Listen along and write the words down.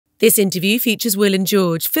This interview features Will and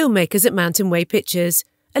George, filmmakers at Mountain Way Pictures,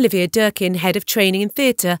 Olivia Durkin, Head of Training and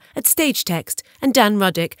Theatre at Stage Text, and Dan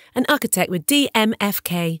Ruddick, an architect with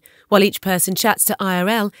DMFK. While each person chats to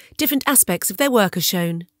IRL, different aspects of their work are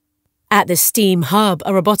shown. At the STEAM Hub,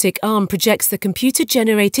 a robotic arm projects the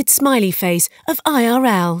computer-generated smiley face of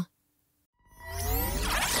IRL.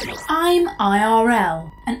 I'm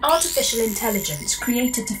IRL, an artificial intelligence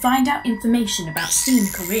created to find out information about STEAM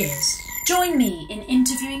careers. Join me in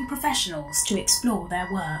interviewing professionals to explore their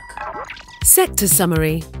work. Sector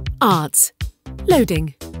summary. Arts.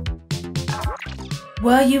 Loading.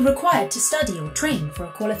 Were you required to study or train for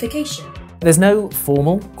a qualification? There's no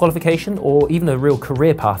formal qualification or even a real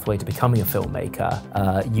career pathway to becoming a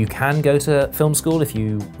filmmaker. You can go to film school if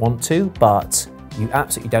you want to, but you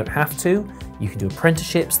absolutely don't have to. You can do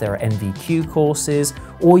apprenticeships, there are NVQ courses,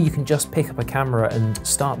 or you can just pick up a camera and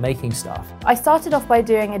start making stuff. I started off by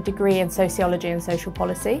doing a degree in sociology and social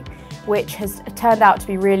policy, which has turned out to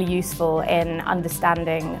be really useful in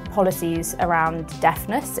understanding policies around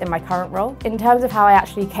deafness in my current role. In terms of how I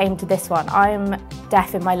actually came to this one, I'm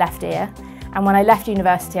deaf in my left ear. And when I left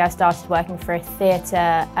university, I started working for a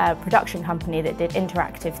theatre production company that did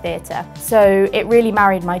interactive theatre. So it really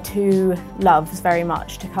married my two loves very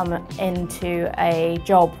much to come into a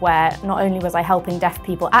job where not only was I helping deaf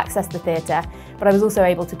people access the theatre, but I was also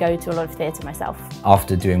able to go to a lot of theatre myself.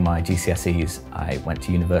 After doing my GCSEs, I went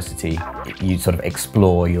to university. You sort of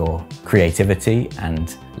explore your creativity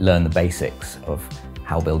and learn the basics of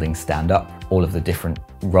how buildings stand up, all of the different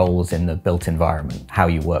roles in the built environment, how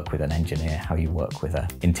you work with an engineer, how you work with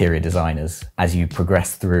interior designers. As you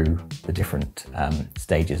progress through the different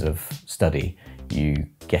stages of study, you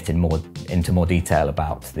get into more detail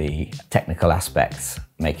about the technical aspects,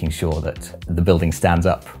 making sure that the building stands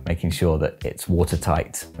up, making sure that it's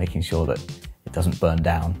watertight, making sure that it doesn't burn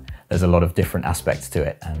down. There's a lot of different aspects to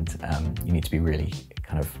it, and you need to be really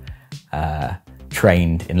kind of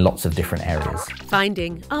trained in lots of different areas.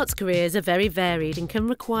 Finding arts careers are very varied and can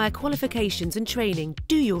require qualifications and training.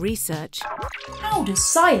 Do your research. How does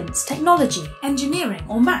science, technology, engineering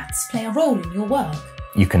or maths play a role in your work?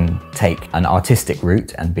 You can take an artistic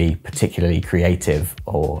route and be particularly creative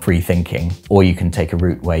or free-thinking, or you can take a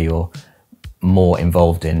route where you're more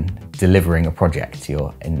involved in delivering a project.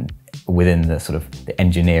 You're within the sort of the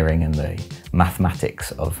engineering and the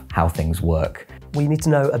mathematics of how things work. We need to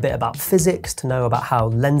know a bit about physics, to know about how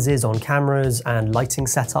lenses on cameras and lighting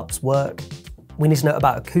setups work. We need to know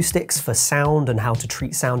about acoustics for sound and how to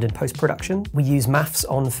treat sound in post-production. We use maths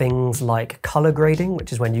on things like colour grading,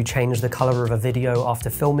 which is when you change the colour of a video after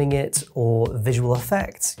filming it, or visual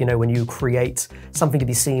effects, you know, when you create something to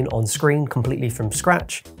be seen on screen completely from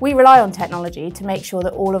scratch. We rely on technology to make sure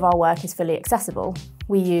that all of our work is fully accessible.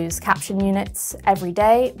 We use caption units every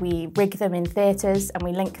day, we rig them in theatres and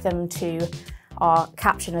we link them to our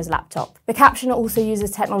captioner's laptop. The captioner also uses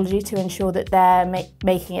technology to ensure that they're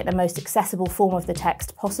making it the most accessible form of the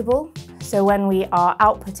text possible. So when we are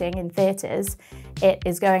outputting in theatres, it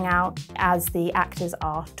is going out as the actors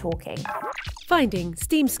are talking. Finding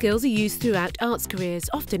STEAM skills are used throughout arts careers,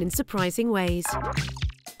 often in surprising ways.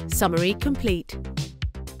 Summary complete.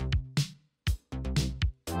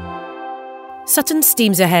 Sutton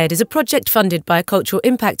STEAMs Ahead is a project funded by a Cultural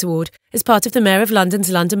Impact Award as part of the Mayor of London's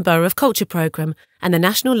London Borough of Culture programme and the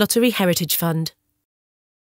National Lottery Heritage Fund.